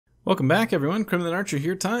Welcome back, everyone. Criminal Archer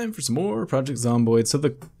here. Time for some more Project Zomboid. So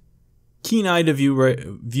the keen-eyed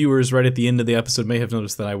viewers right at the end of the episode may have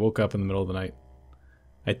noticed that I woke up in the middle of the night.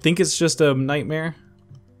 I think it's just a nightmare,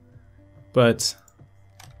 but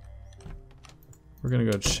we're gonna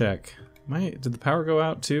go check. Did the power go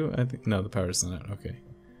out too? I think no, the power's not out. Okay.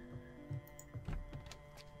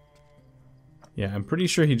 Yeah, I'm pretty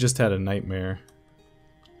sure he just had a nightmare.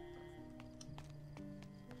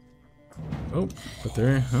 Oh, but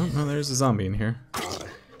oh no, there's a zombie in here.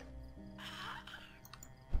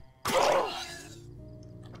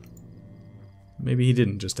 Maybe he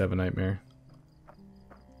didn't just have a nightmare.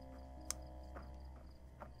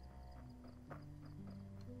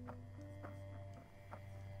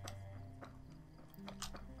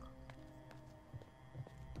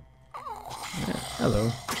 Yeah,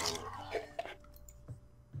 hello.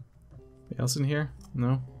 Anything else in here?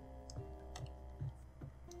 No?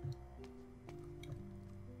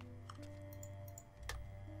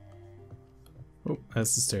 Oh,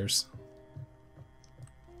 that's the stairs.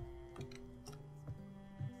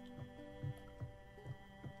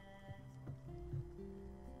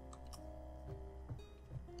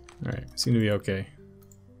 Alright, seem to be okay.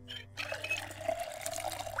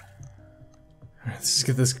 Alright, let's just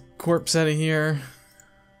get this corpse out of here.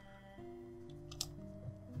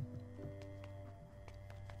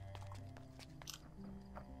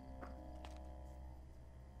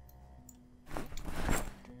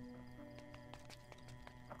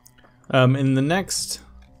 In the next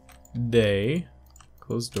day,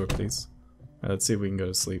 close the door, please. Let's see if we can go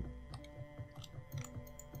to sleep.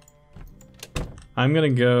 We're gonna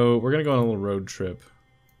go on a little road trip.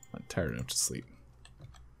 I'm not tired enough to sleep.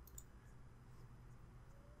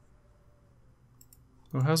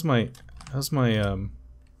 Oh, how's my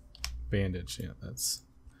bandage? Yeah, that's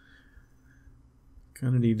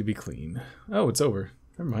gonna need to be clean. Oh, it's over.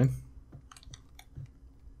 Never mind.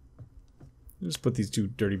 I'll just put these two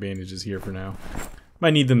dirty bandages here for now.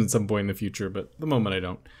 Might need them at some point in the future, but at the moment I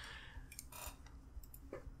don't.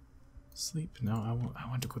 Sleep? No, I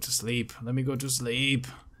want to go to sleep. Let me go to sleep.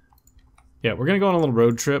 Yeah, we're gonna go on a little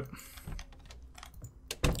road trip,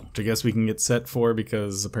 which I guess we can get set for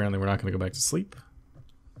because apparently we're not gonna go back to sleep.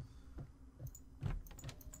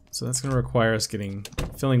 So that's gonna require us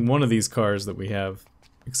filling one of these cars that we have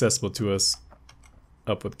accessible to us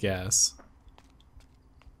up with gas.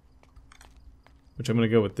 Which I'm gonna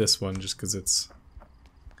go with this one just because it's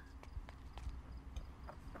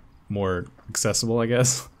more accessible, I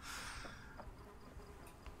guess.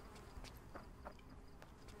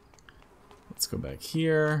 Let's go back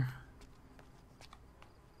here.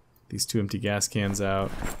 These two empty gas cans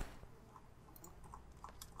out.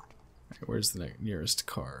 Alright, where's the nearest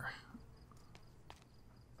car?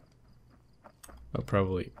 Oh,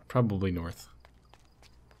 probably north.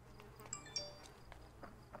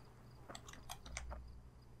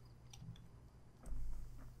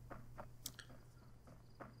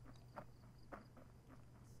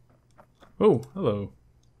 Oh, hello.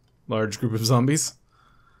 Large group of zombies.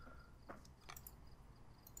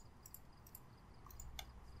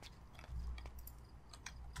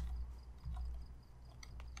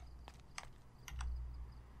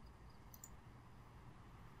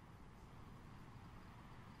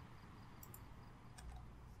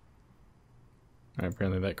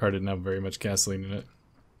 Apparently that car didn't have very much gasoline in it.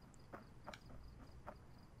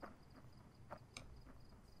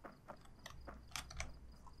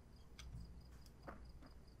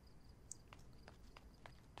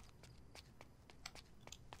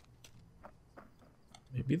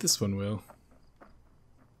 Maybe this one will.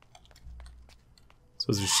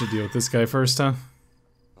 Suppose we should deal with this guy first, huh?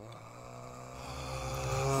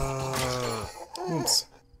 Oops.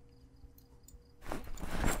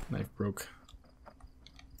 Knife broke.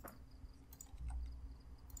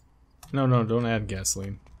 No, don't add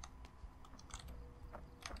gasoline.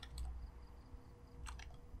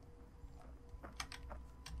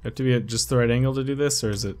 Have to be at just the right angle to do this,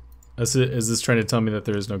 or is this trying to tell me that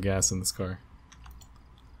there is no gas in this car?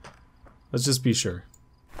 Let's just be sure.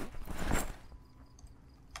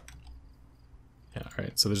 Yeah,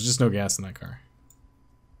 alright, so there's just no gas in that car.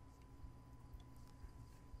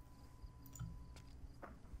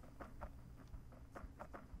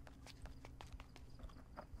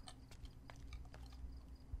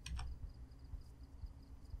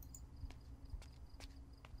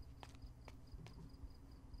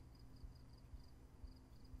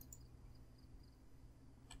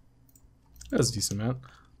 That was a decent amount.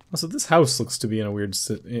 Also, this house looks to be in a weird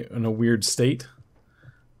state.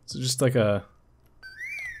 So just like a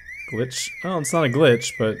glitch. Oh, it's not a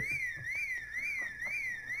glitch, but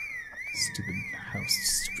stupid house,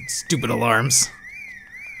 stupid Stupid alarms.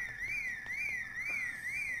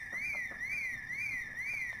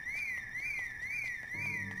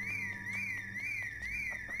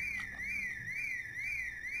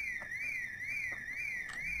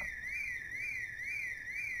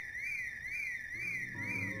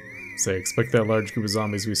 Say, expect that large group of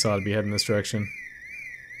zombies we saw to be heading this direction.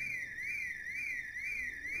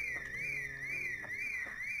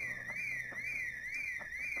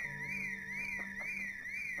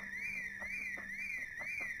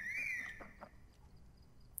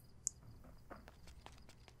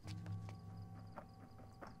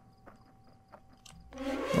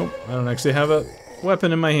 Oh, I don't actually have a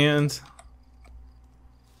weapon in my hand.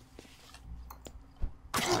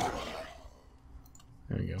 There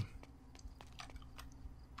we go.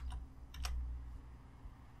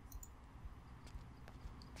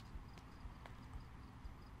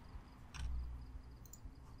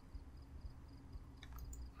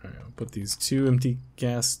 Alright, I'll put these 2 empty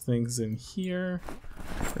gas things in here.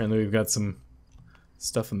 And then we've got some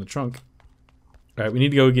stuff in the trunk. Alright, we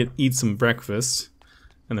need to go eat some breakfast.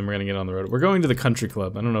 And then we're gonna get on the road. We're going to the country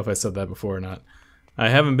club. I don't know if I said that before or not. I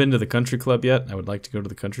haven't been to the country club yet. I would like to go to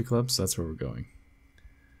the country club, so that's where we're going.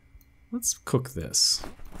 Let's cook this.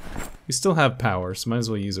 We still have power, so might as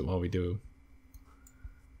well use it while we do.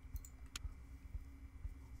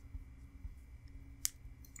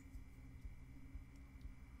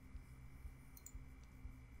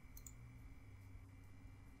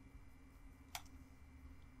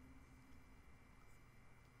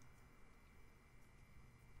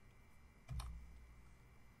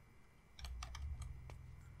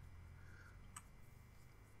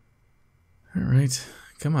 Alright,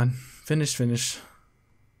 come on. Finish. Alright,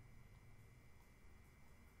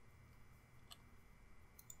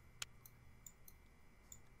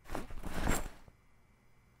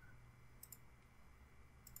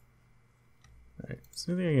 is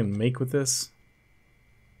there anything I can make with this?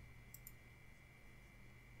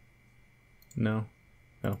 No?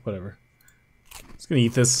 No, whatever. Just gonna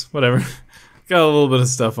eat this, whatever. Got a little bit of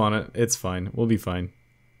stuff on it. It's fine. We'll be fine.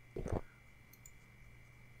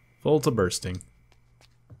 Full to bursting.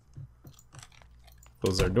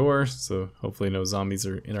 Close our door, so hopefully no zombies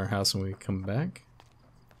are in our house when we come back.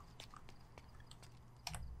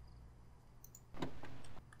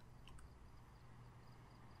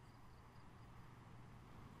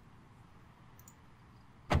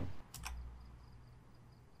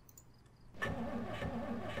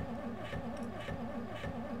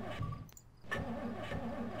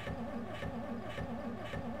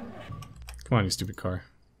 Come on, you stupid car.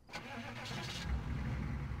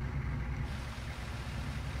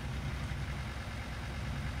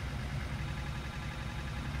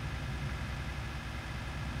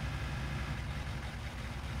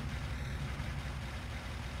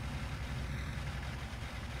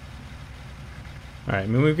 Alright, I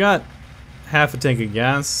mean, we've got half a tank of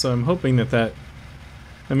gas, so I'm hoping that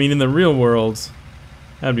I mean, in the real world,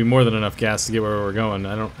 that'd be more than enough gas to get where we're going.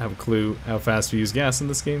 I don't have a clue how fast we use gas in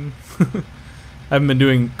this game. I haven't been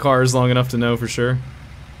doing cars long enough to know for sure.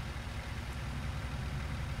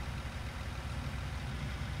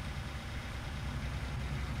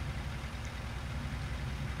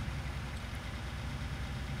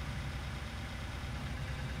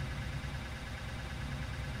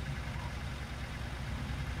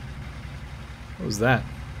 What was that?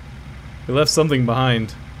 We left something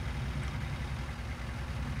behind.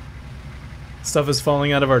 Stuff is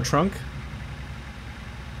falling out of our trunk.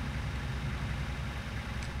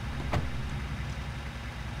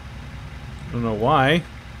 I don't know why,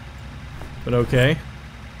 but okay.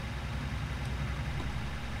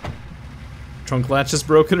 Trunk latch just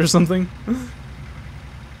broke it or something?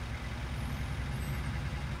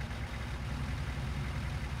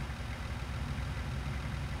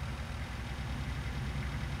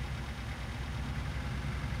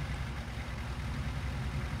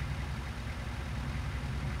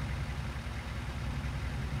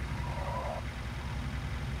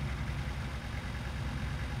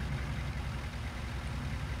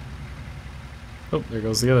 Oh, there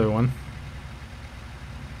goes the other one.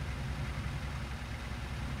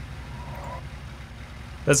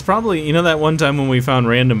 That's probably, you know, that one time when we found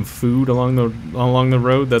random food along the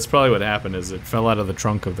road. That's probably what happened. Is it fell out of the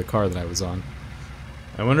trunk of the car that I was on.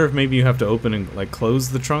 I wonder if maybe you have to open and like close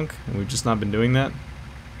the trunk, and we've just not been doing that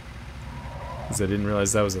because I didn't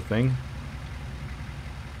realize that was a thing.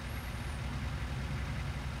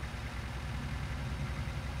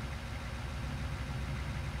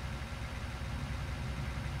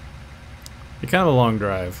 It's kind of a long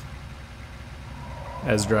drive,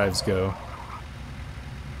 as drives go.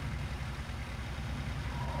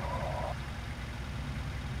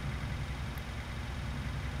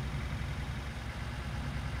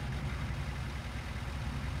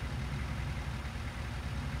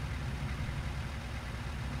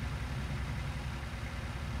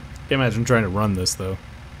 Imagine trying to run this, though.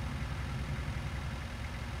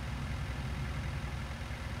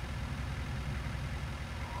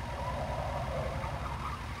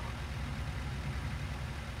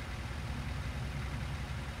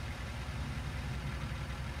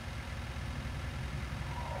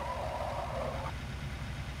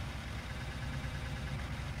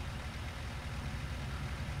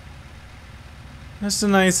 Just a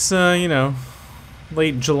nice, you know,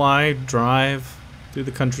 late July drive through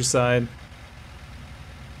the countryside.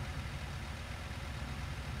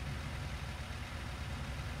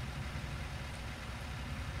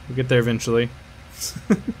 We'll get there eventually.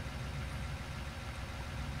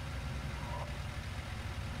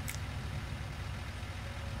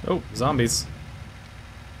 Oh, zombies.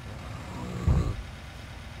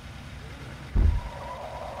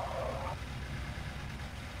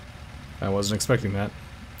 I wasn't expecting that.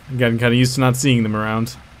 I'm getting kind of used to not seeing them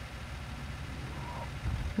around.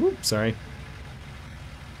 Oops, sorry.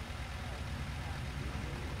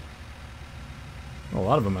 A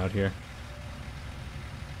lot of them out here.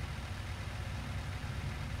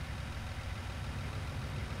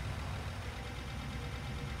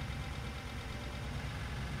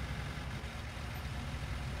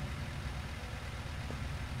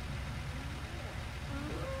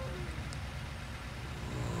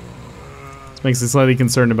 Makes me slightly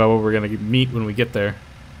concerned about what we're gonna meet when we get there.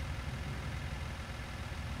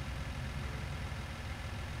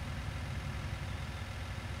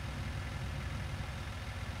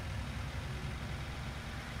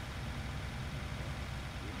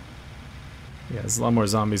 Yeah, there's a lot more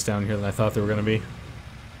zombies down here than I thought there were gonna be.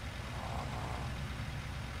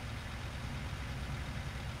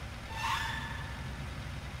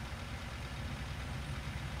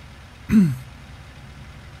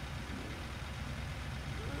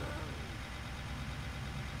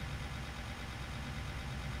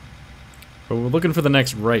 But we're looking for the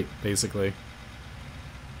next right, basically.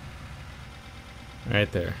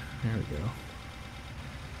 Right there. There we go.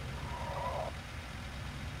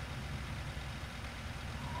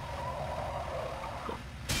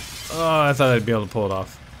 Oh, I thought I'd be able to pull it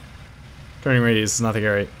off. Turning radius is not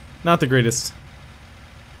the greatest.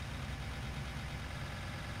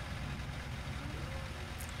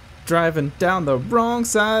 Driving down the wrong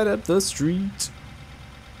side of the street.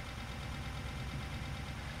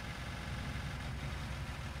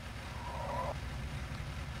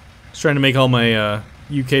 Trying to make all my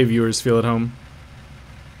UK viewers feel at home.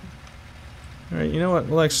 Alright, you know what?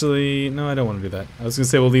 Well, actually, no, I don't want to do that. I was going to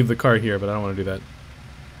say we'll leave the car here, but I don't want to do that.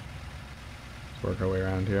 Let's work our way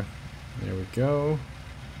around here. There we go.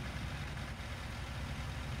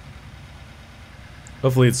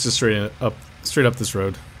 Hopefully it's just straight up this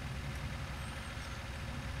road.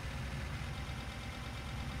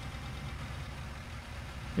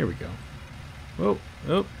 Here we go. Oh,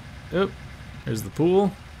 oh, oh. There's the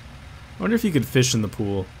pool. I wonder if you could fish in the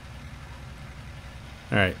pool.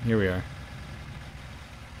 Alright, here we are.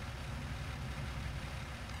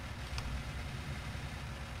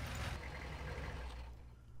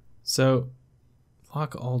 So,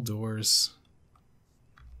 lock all doors.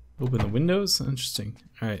 Open the windows? Interesting.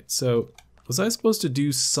 Alright, so, was I supposed to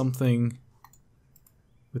do something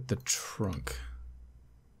with the trunk?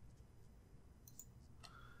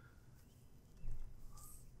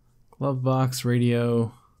 Glove box,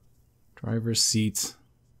 radio... Driver's seat.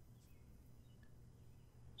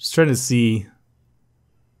 Just trying to see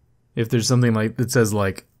if there's something like that says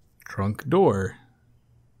like trunk door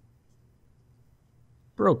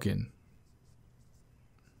broken.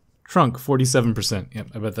 Trunk 47%. Yep,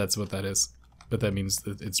 I bet that's what that is. But that means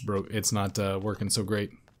that it's broke. It's not working so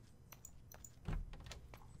great.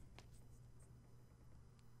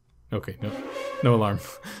 Okay, no alarm.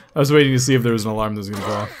 I was waiting to see if there was an alarm that was going to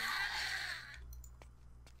go off.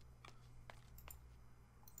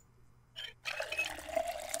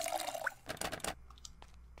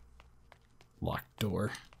 Locked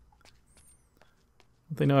door.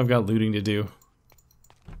 They know I've got looting to do.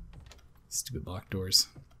 Stupid locked doors.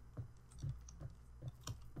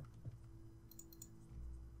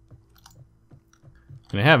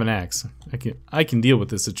 And I have an axe. I can deal with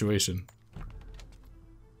this situation.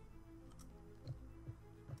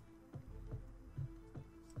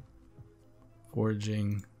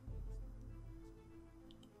 Foraging.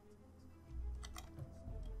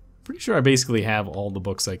 Pretty sure I basically have all the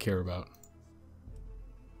books I care about.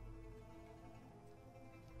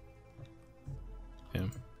 Yeah.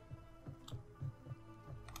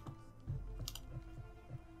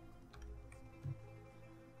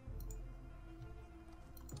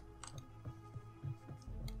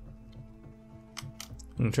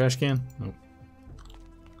 In a trash can? Nope.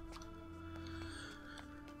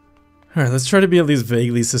 Alright, let's try to be at least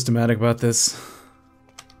vaguely systematic about this.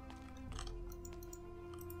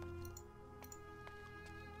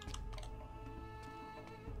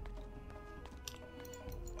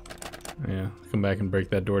 Yeah, come back and break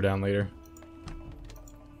that door down later.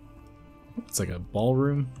 It's like a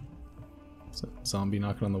ballroom. It's a zombie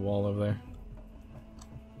knocking on the wall over there.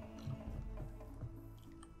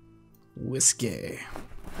 Whiskey.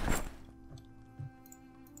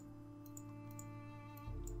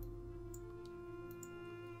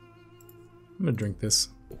 I'm gonna drink this.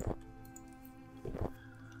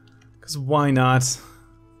 'Cause why not?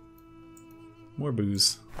 More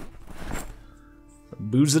booze.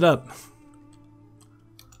 Booze it up.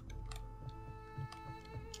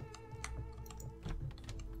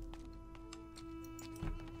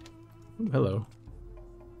 Ooh, hello.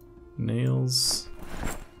 Nails.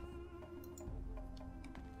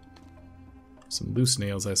 Some loose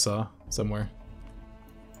nails I saw somewhere.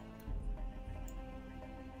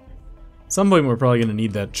 At some point we're probably going to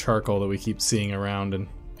need that charcoal that we keep seeing around and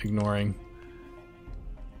ignoring.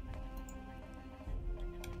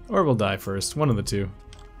 Or we'll die first. One of the two.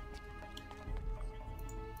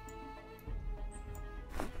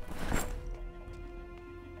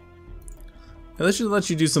 Yeah, they should let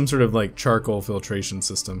you do some sort of like charcoal filtration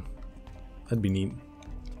system. That'd be neat.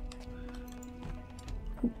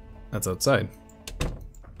 Ooh, that's outside.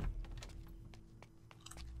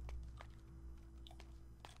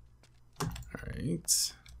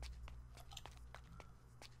 Alright.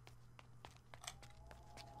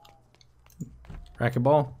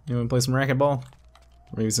 Racquetball? You want to play some racquetball?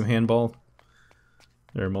 Or maybe some handball?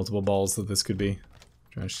 There are multiple balls that this could be.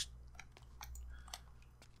 Gosh.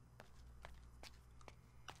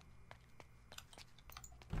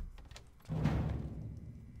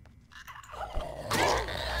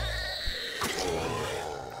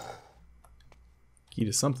 Key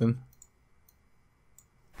to something.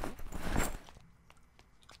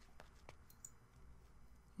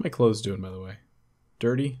 My clothes doing, by the way?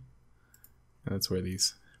 Dirty? That's where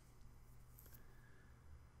these.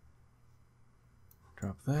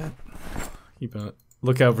 Drop that. Keep a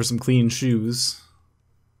lookout for some clean shoes.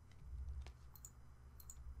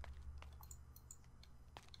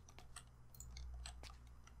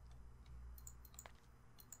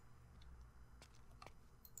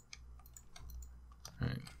 All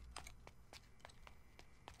right.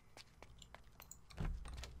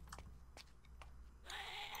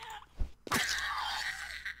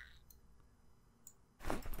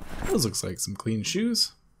 Those looks like some clean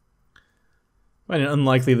shoes. I find it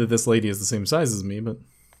unlikely that this lady is the same size as me, but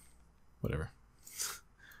whatever.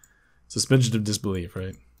 Suspension of disbelief,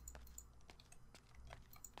 right?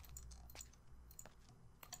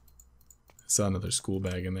 I saw another school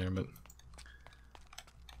bag in there, but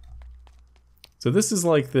so this is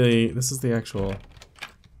like this is the actual,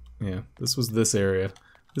 yeah, this was this area.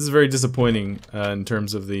 This is very disappointing in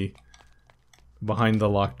terms of the behind the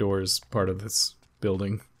locked doors part of this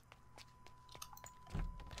building.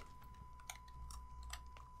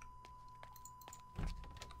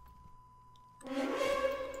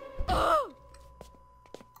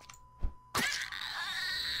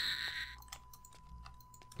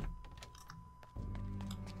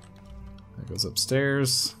 Goes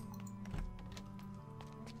upstairs.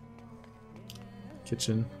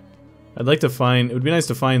 Kitchen. I'd like to find, it would be nice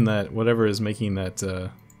to find that whatever is making that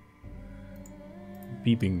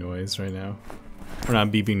beeping noise right now. Or not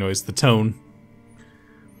beeping noise, the tone.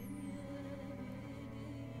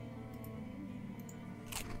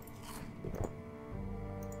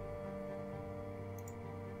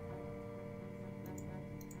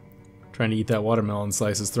 Trying to eat that watermelon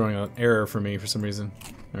slice is throwing an error for me for some reason.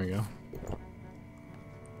 There we go.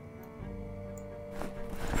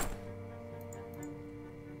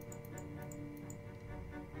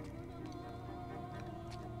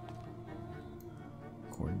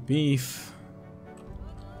 Corned beef.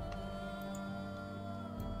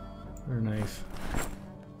 Another knife.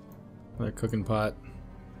 Another cooking pot.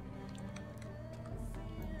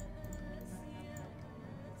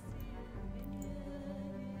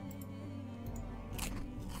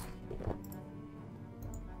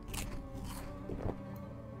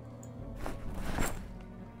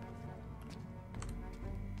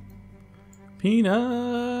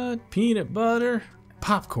 Peanut butter,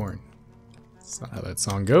 popcorn. That's not how that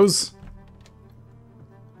song goes.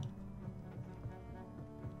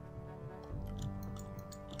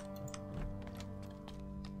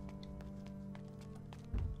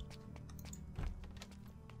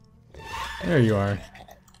 There you are.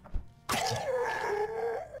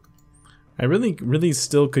 I really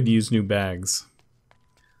still could use new bags.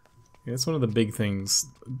 Yeah, it's one of the big things.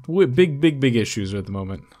 Big issues at the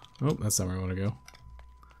moment. Oh, that's not where I want to go.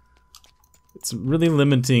 It's really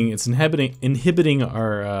limiting, it's inhibiting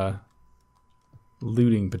our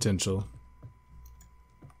looting potential.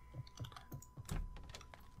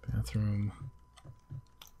 Bathroom.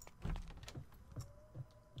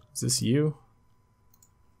 Is this you?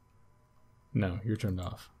 No, you're turned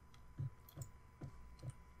off.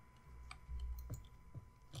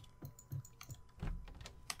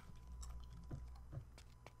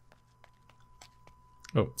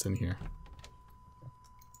 Oh, it's in here.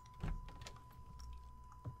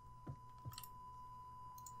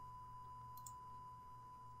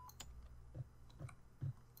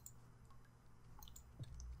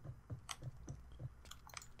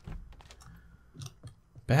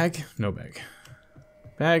 Bag? No bag.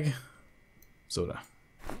 Bag. Soda.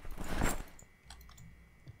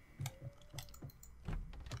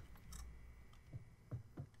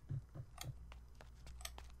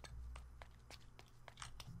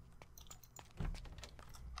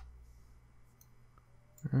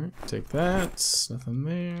 Alright, take that. Nothing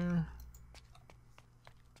there.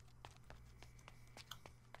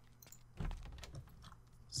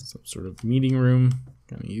 Some sort of meeting room.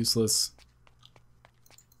 Kind of useless.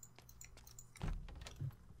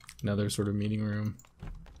 Another sort of meeting room.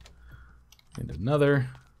 And another.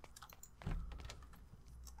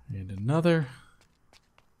 And another.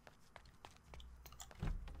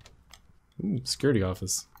 Ooh, security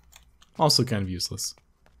office. Also kind of useless.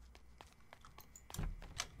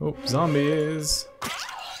 Oh, zombies.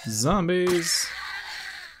 Zombies.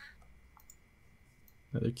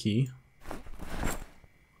 Another key.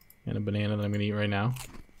 And a banana that I'm gonna eat right now.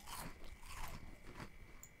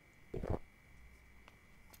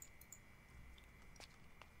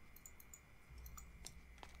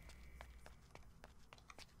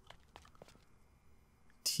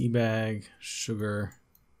 Tea bag, sugar,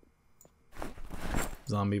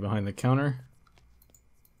 zombie behind the counter,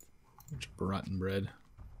 bunch of rotten bread.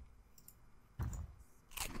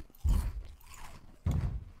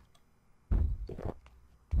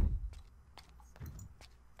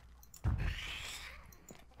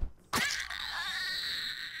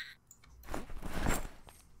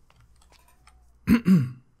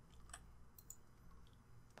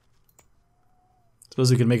 Suppose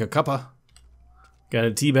we could make a cuppa. Got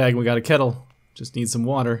a tea bag and we got a kettle. Just need some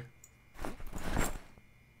water.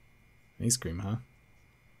 Ice cream, huh?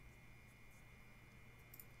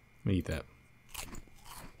 Let me eat that.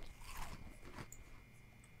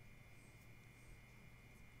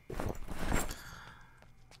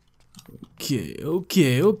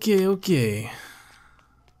 Okay.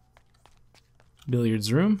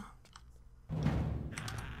 Billiards room.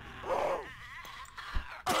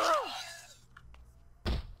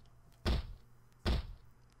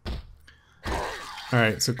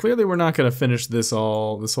 Alright, so clearly we're not going to finish this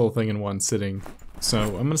whole thing in one sitting. So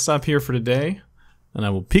I'm going to stop here for today, and I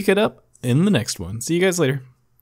will pick it up in the next one. See you guys later.